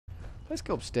Let's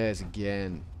go upstairs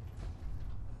again.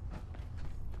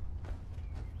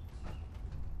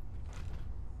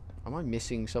 Am I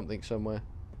missing something somewhere?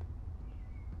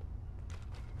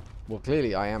 Well,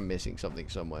 clearly I am missing something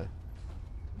somewhere.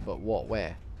 But what?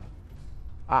 Where?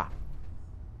 Ah.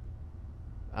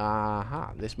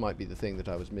 Aha. This might be the thing that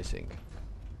I was missing.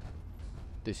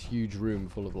 This huge room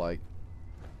full of, like...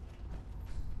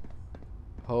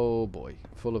 Oh boy.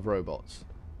 Full of robots.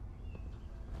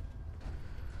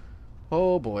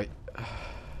 Oh boy.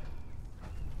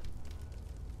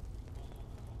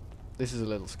 This is a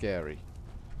little scary.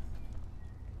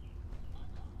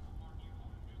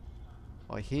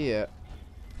 I hear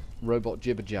robot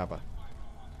jibber-jabber.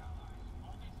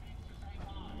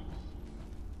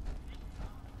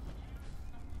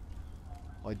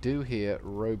 I do hear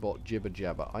robot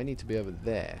jibber-jabber. I need to be over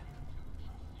there.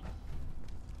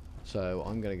 So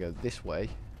I'm going to go this way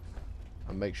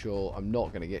and make sure I'm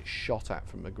not going to get shot at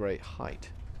from a great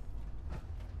height.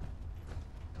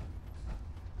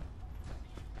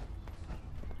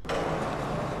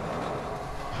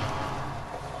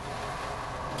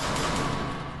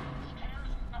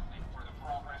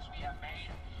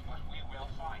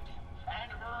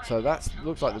 So that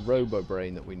looks like the robo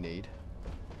brain that we need.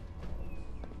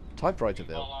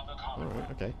 Typewriterville.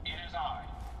 Alright, okay.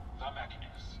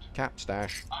 Cat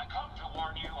stash. I come to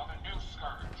warn you of a new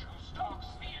scourge who stalks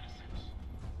the innocent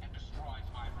and destroys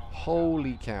my robots.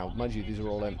 Holy cow. Mind you, these are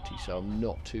all empty, so I'm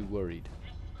not too worried.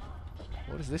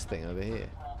 What is this thing over here?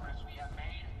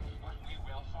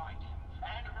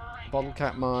 Bottle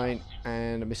cap mine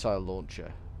and a missile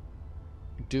launcher.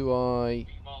 Do I...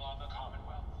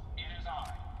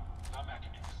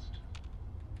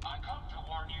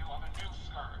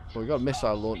 Well, we've got a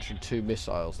missile launcher and 2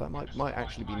 missiles. That might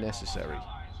actually be necessary.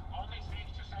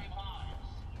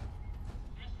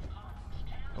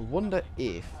 I wonder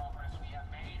if...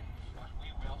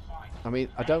 I mean,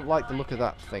 I don't like the look of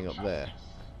that thing up there.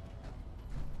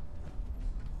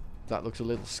 That looks a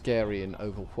little scary and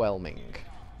overwhelming.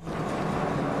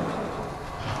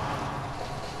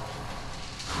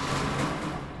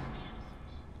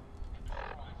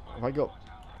 Have I got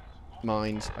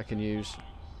mines I can use?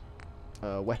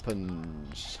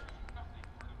 Weapons.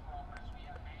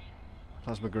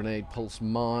 Plasma grenade, pulse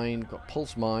mine. Got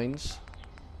pulse mines.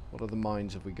 What other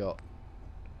mines have we got?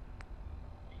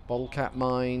 Bottle cap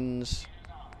mines.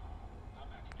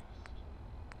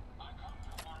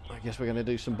 I guess we're going to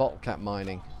do some bottle cap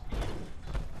mining.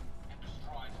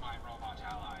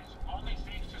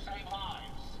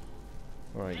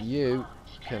 Alright, you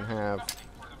can have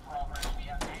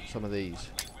some of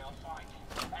these.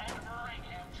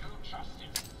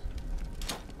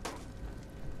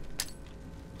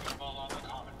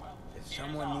 If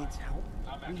someone needs help,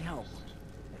 we help.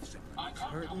 If someone needs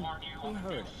hurting, we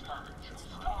hurt. It's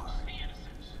not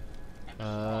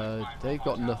hard. They've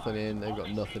got nothing in, they've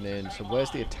got nothing in. So where's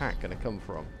the attack going to come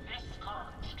from?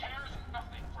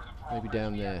 Maybe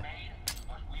down there.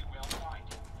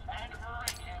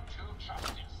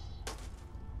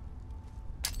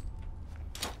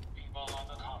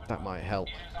 That might help.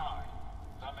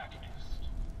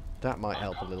 That might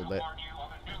help a little bit.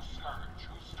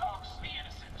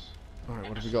 Alright,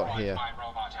 what have we got here?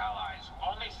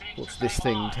 What's this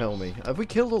thing tell me? Have we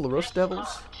killed all the Rust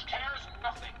Devils?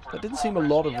 That didn't seem a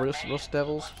lot of Rust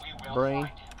Devils. Brain.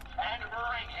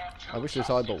 I wish this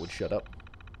eyebot would shut up.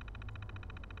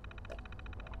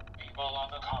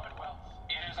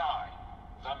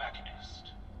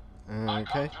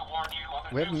 Okay.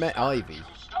 We haven't met Ivy.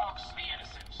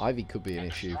 Ivy could be an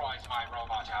issue.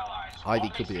 Ivy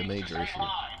could be a major issue.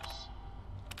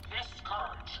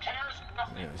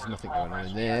 Yeah, there's nothing going on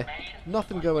in there.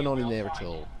 Nothing going on in there at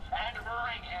all.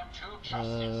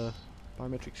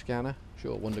 Biometric scanner.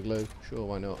 Sure, Wonder Glue. Sure,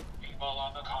 why not?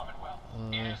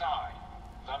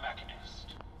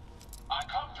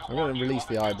 I'm going to release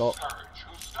the eyebot.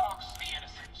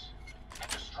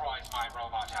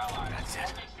 That's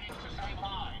it.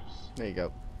 There you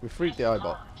go. We freed the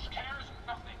eyebot.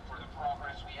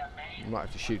 We might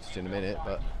have to shoot it in a minute,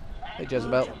 but... Hey,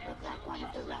 Jezebel. You don't look like one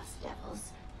of the Rust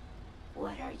Devils.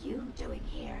 What are you doing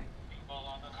here?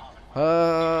 Maybe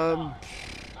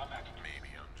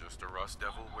I'm just a Rust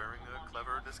Devil wearing a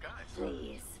clever disguise.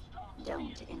 Please,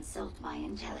 don't insult my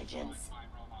intelligence.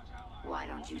 Why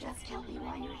don't you just tell me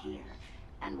why you're here,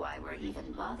 and why we're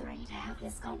even bothering to have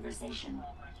this conversation?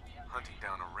 Hunting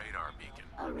down a radar beacon.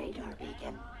 A radar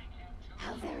beacon?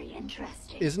 How very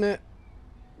interesting. Isn't it?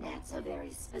 That's a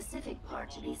very specific part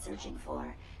to be searching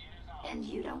for. And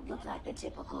you don't look like the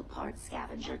typical part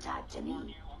scavenger type to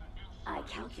me. I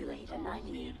calculate a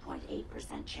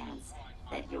 98.8% chance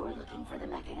that you're looking for the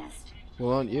Mechanist.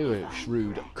 Well, aren't you If a I'm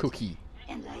shrewd correct, cookie?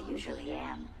 and I usually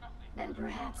am, then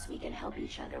perhaps we can help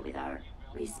each other with our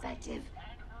respective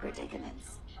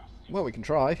predicaments. Well, we can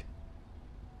try.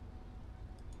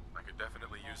 I could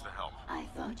definitely use the help. I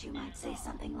thought you might say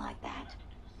something like that.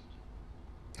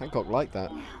 Hancock liked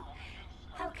that. Now,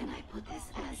 how can I put this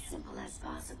as simple as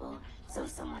possible so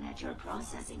someone at your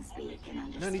processing speed can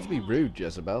understand? No need to be rude,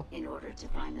 Jezebel. In order to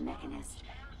find the mechanist,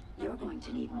 you're going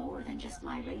to need more than just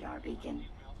my radar beacon.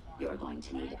 You're going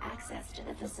to need access to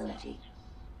the facility.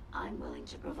 I'm willing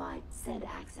to provide said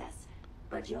access,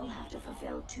 but you'll have to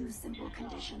fulfill 2 simple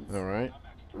conditions. Alright.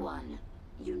 1,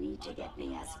 you need to get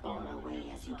me as far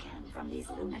away as you can from these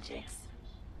lunatics.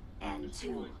 And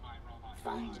 2,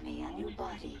 find me a new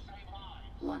body.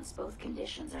 Once both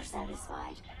conditions are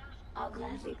satisfied, I'll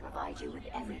gladly provide you with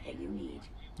everything you need.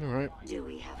 Alright. Do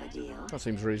we have a deal? That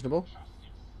seems reasonable.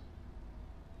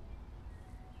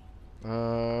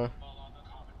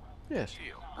 Yes.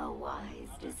 A wise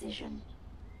decision.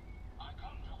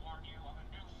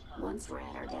 Once we're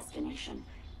at our destination,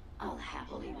 I'll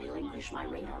happily relinquish my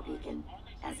radar beacon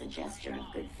as a gesture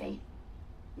of good faith.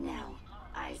 Now,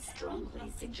 I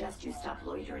strongly suggest you stop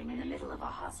loitering in the middle of a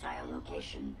hostile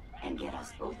location and get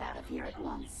us both out of here at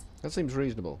once. That seems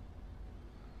reasonable.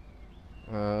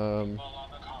 I'm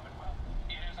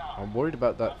worried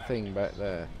about that thing back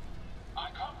there. I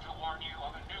come to warn you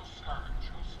of a new scourge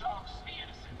who stalks the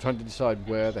innocent. I'm trying to decide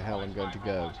where the hell I'm going to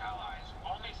go. Allies who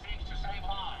only seek to save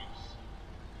lives.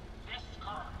 This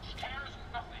scourge cares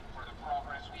nothing for the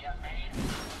progress we have made.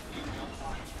 You will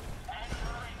find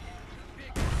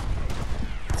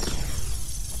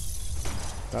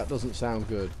it. That doesn't sound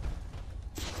good.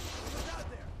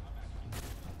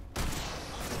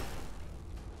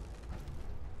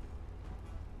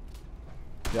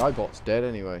 The iBot's dead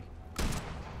anyway.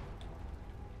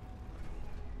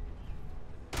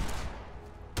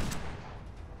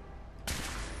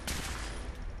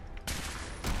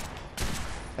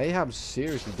 Ahab's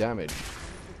seriously damaged.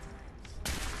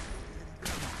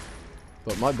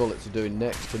 But my bullets are doing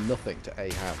next to nothing to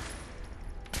Ahab.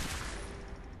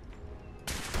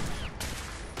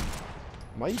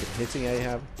 Am I even hitting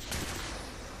Ahab?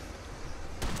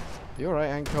 You alright,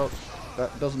 Hancock?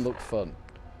 That doesn't look fun.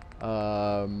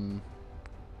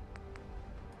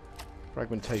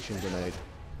 Fragmentation grenade.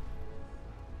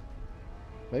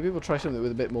 Maybe we'll try something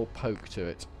with a bit more poke to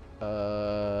it.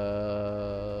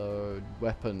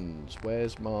 Weapons.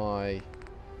 Where's my...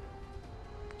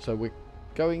 So we're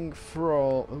going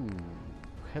from... Ooh,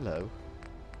 hello.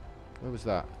 Where was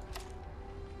that?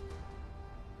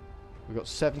 We've got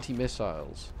 70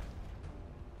 missiles.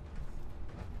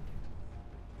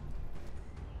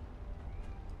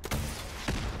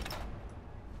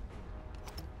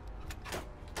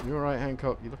 You alright,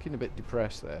 Hancock? You're looking a bit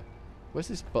depressed there. Where's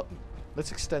this button?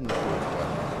 Let's extend the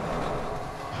weapon.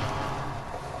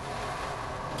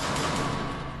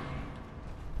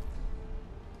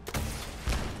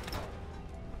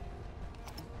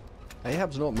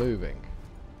 Ahab's not moving.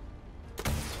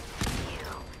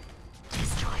 You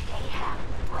destroyed Ahab.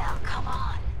 Well, come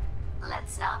on.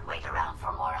 Let's not wait around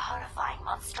for more horrifying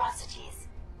monstrosities.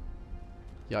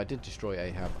 Yeah, I did destroy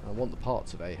Ahab. I want the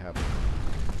parts of Ahab.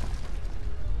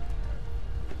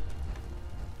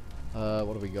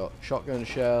 What have we got? Shotgun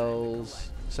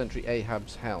shells. Sentry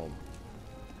Ahab's helm.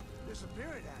 There's a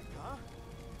spirit act, huh?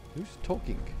 Who's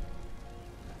talking?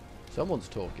 Someone's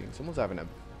talking. Someone's having a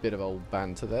bit of old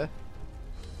banter there.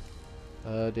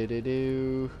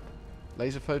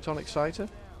 Laser photon exciter?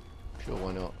 Sure,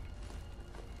 why not?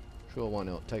 Sure, why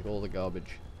not? Take all the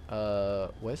garbage.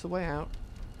 Where's the way out?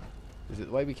 Is it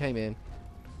the way we came in?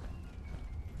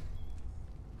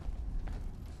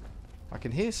 I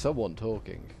can hear someone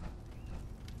talking.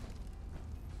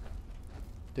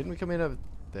 Didn't we come in over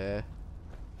there?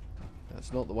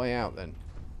 That's not the way out then.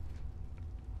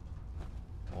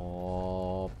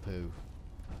 Oh, poo.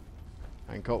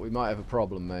 Hancock, we might have a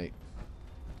problem, mate.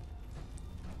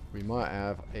 We might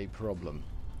have a problem.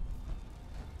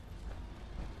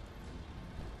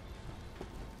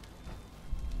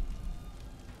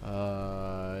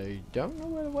 I don't know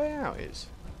where the way out is.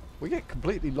 We get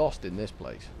completely lost in this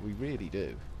place. We really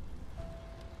do.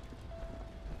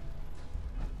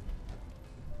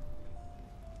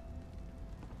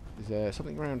 Is there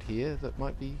something around here that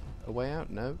might be a way out?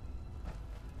 No.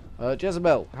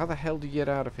 Jezebel, how the hell do you get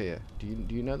out of here? Do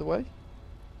you know the way?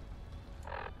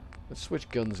 Let's switch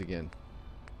guns again.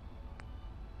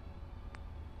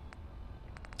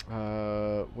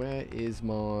 Where is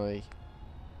my...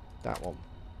 That one.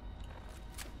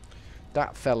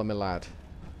 That fella, my lad.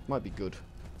 Might be good.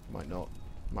 Might not.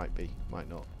 Might be. Might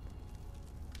not.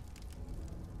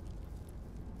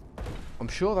 I'm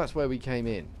sure that's where we came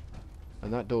in.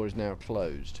 And that door is now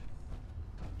closed.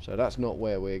 So that's not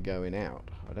where we're going out.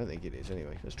 I don't think it is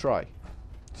anyway. Let's try.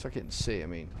 So I can see, I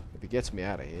mean, if it gets me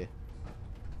out of here.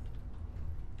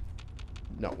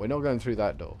 No, we're not going through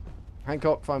that door.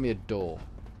 Hancock, find me a door,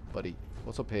 buddy.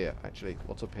 What's up here, actually?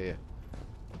 What's up here?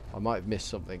 I might have missed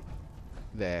something.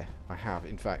 There, I have,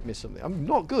 in fact, missed something. I'm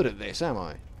not good at this, am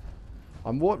I?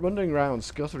 I'm wandering around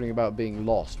scuttering about being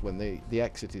lost when the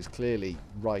exit is clearly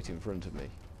right in front of me.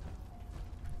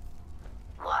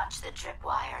 Watch the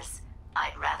tripwires.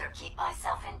 I'd rather keep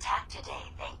myself intact today,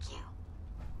 thank you.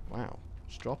 Wow,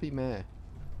 stroppy mare.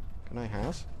 Can I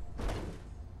house?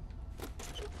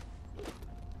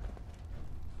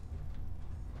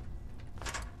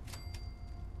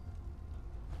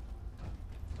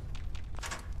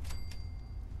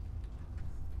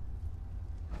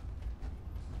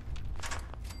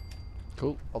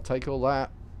 Cool, I'll take all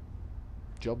that.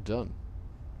 Job done.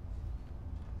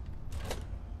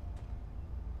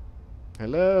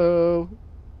 Hello?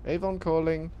 Avon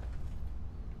calling.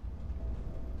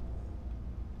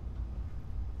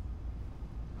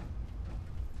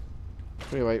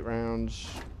 .308 rounds.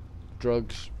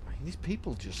 Drugs. I mean, these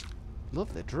people just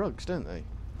love their drugs, don't they?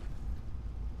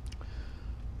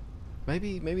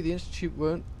 Maybe the Institute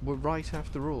were right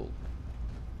after all.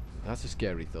 That's a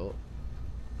scary thought.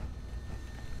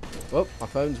 Oh, my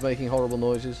phone's making horrible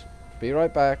noises. Be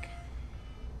right back.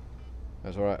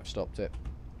 That's alright, I've stopped it.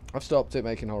 I've stopped it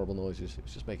making horrible noises.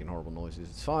 It's just making horrible noises.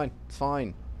 It's fine. It's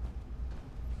fine.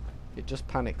 It just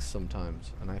panics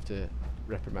sometimes, and I have to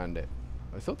reprimand it.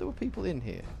 I thought there were people in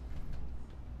here.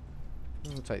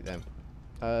 I'll take them.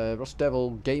 Rust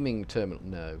Devil gaming terminal.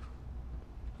 No.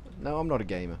 No, I'm not a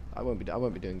gamer. I won't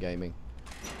be doing gaming.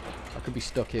 I could be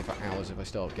stuck here for hours if I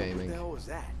start gaming. What the hell was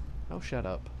that? Oh, shut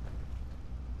up.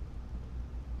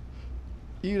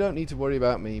 You don't need to worry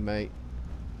about me, mate.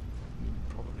 You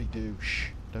probably do. Shh.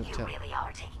 Don't tell. You really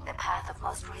are taking the path of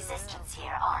most resistance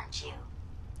here, aren't you?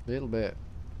 Little bit.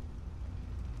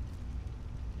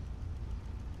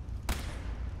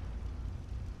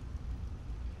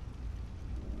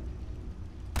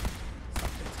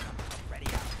 Something's coming. Ready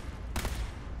up.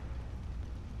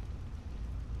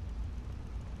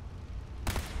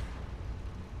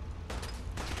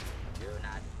 Do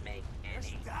not make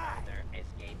any further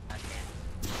escape attempts.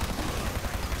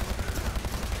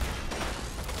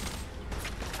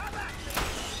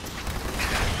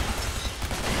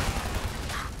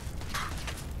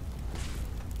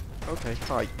 Okay,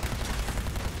 hi.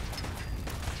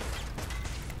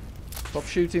 Stop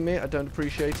shooting me, I don't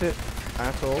appreciate it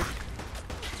at all.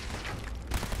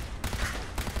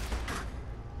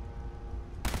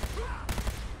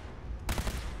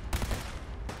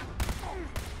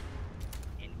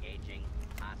 Engaging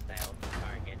hostile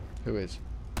target. Who is?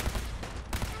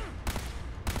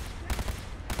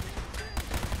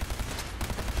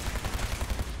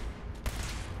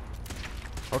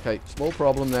 Okay, small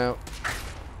problem now.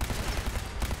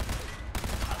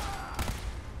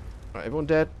 Right, everyone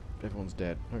dead? Everyone's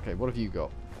dead. Okay, what have you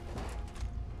got?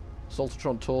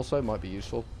 Saltatron torso might be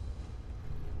useful.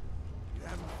 You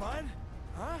having fun?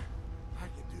 Huh? I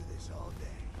could do this all day.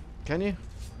 Can you?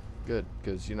 Good,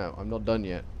 because, you know, I'm not done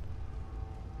yet.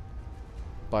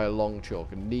 By a long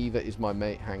chalk, and neither is my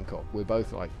mate Hancock. We're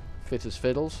both, like, fit as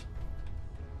fiddles.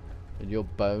 And you're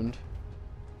boned.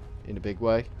 In a big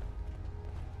way.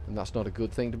 And that's not a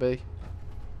good thing to be.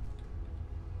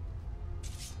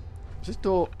 Is this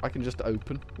door I can just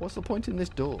open? What's the point in this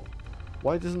door?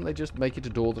 Why doesn't they just make it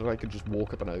a door that I could just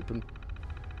walk up and open?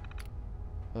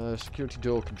 Security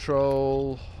door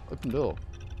control. Open door.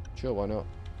 Sure, why not?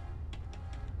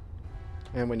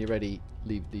 And when you're ready,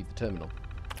 leave the terminal.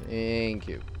 Thank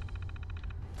you.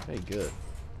 Very good.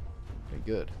 Very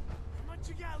good. How much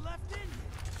you got left in you?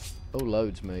 Oh,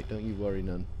 loads, mate. Don't you worry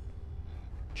none.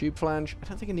 Tube flange. I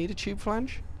don't think I need a tube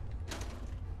flange.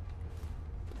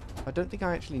 I don't think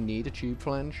I actually need a tube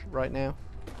flange right now.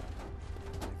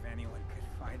 If anyone could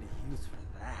find a use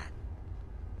for that.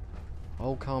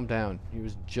 Oh, calm down. You're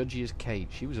as judgy as Kate.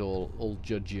 She was all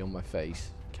judgy on my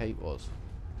face. Kate was.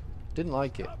 Didn't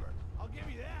like it. I'll give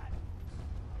you that.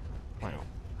 Wow.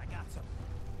 I got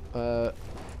some.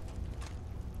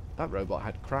 That robot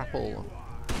had crap all on.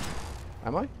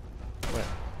 Am I? Where?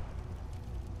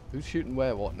 Who's shooting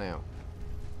where what now?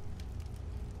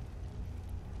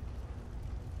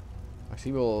 I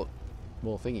see more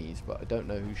thingies, but I don't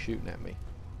know who's shooting at me.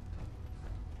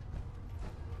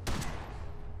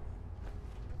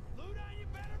 Luna, you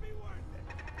better be worth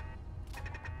it.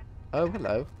 Oh,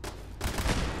 hello.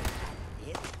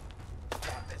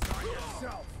 Got this on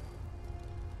yourself.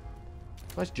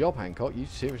 Nice job, Hancock. You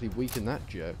seriously weakened that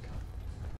jerk.